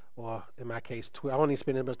media, or in my case Twitter. I don't even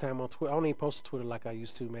spend as much time on Twitter. I don't even post to Twitter like I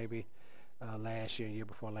used to maybe last year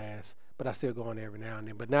before last, but I still go on there every now and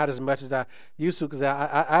then, but not as much as I used to, because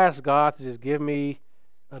I asked God to just give me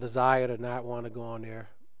a desire to not want to go on there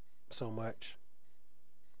so much.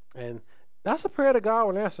 And that's a prayer that God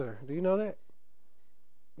will answer. Do you know that?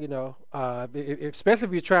 Especially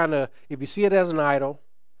if you see it as an idol,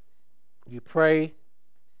 you pray,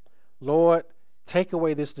 Lord, take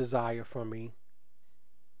away this desire from me,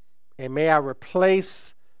 and may I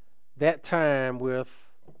replace that time with,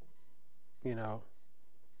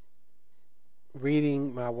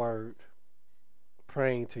 reading my word,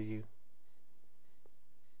 praying to you.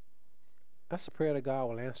 That's a prayer that God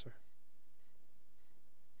will answer.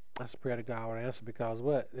 That's a prayer that God will answer, because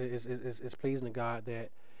what? It's pleasing to God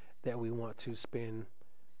that we want to spend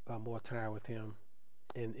more time with Him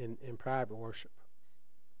in private worship.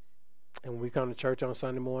 And when we come to church on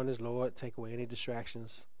Sunday mornings, Lord, take away any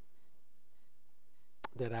distractions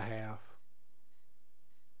that I have.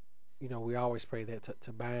 We always pray that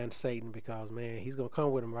to bind Satan, because, man, he's going to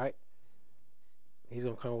come with him, right? He's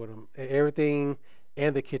going to come with him. Everything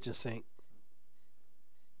and the kitchen sink.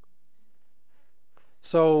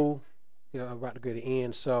 So, I'm about to go to the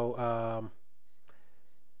end. So,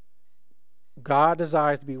 God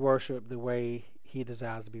desires to be worshipped the way He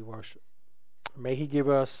desires to be worshipped. May He give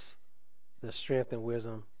us the strength and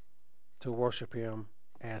wisdom to worship Him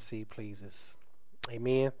as He pleases.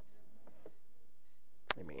 Amen.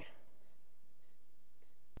 Amen.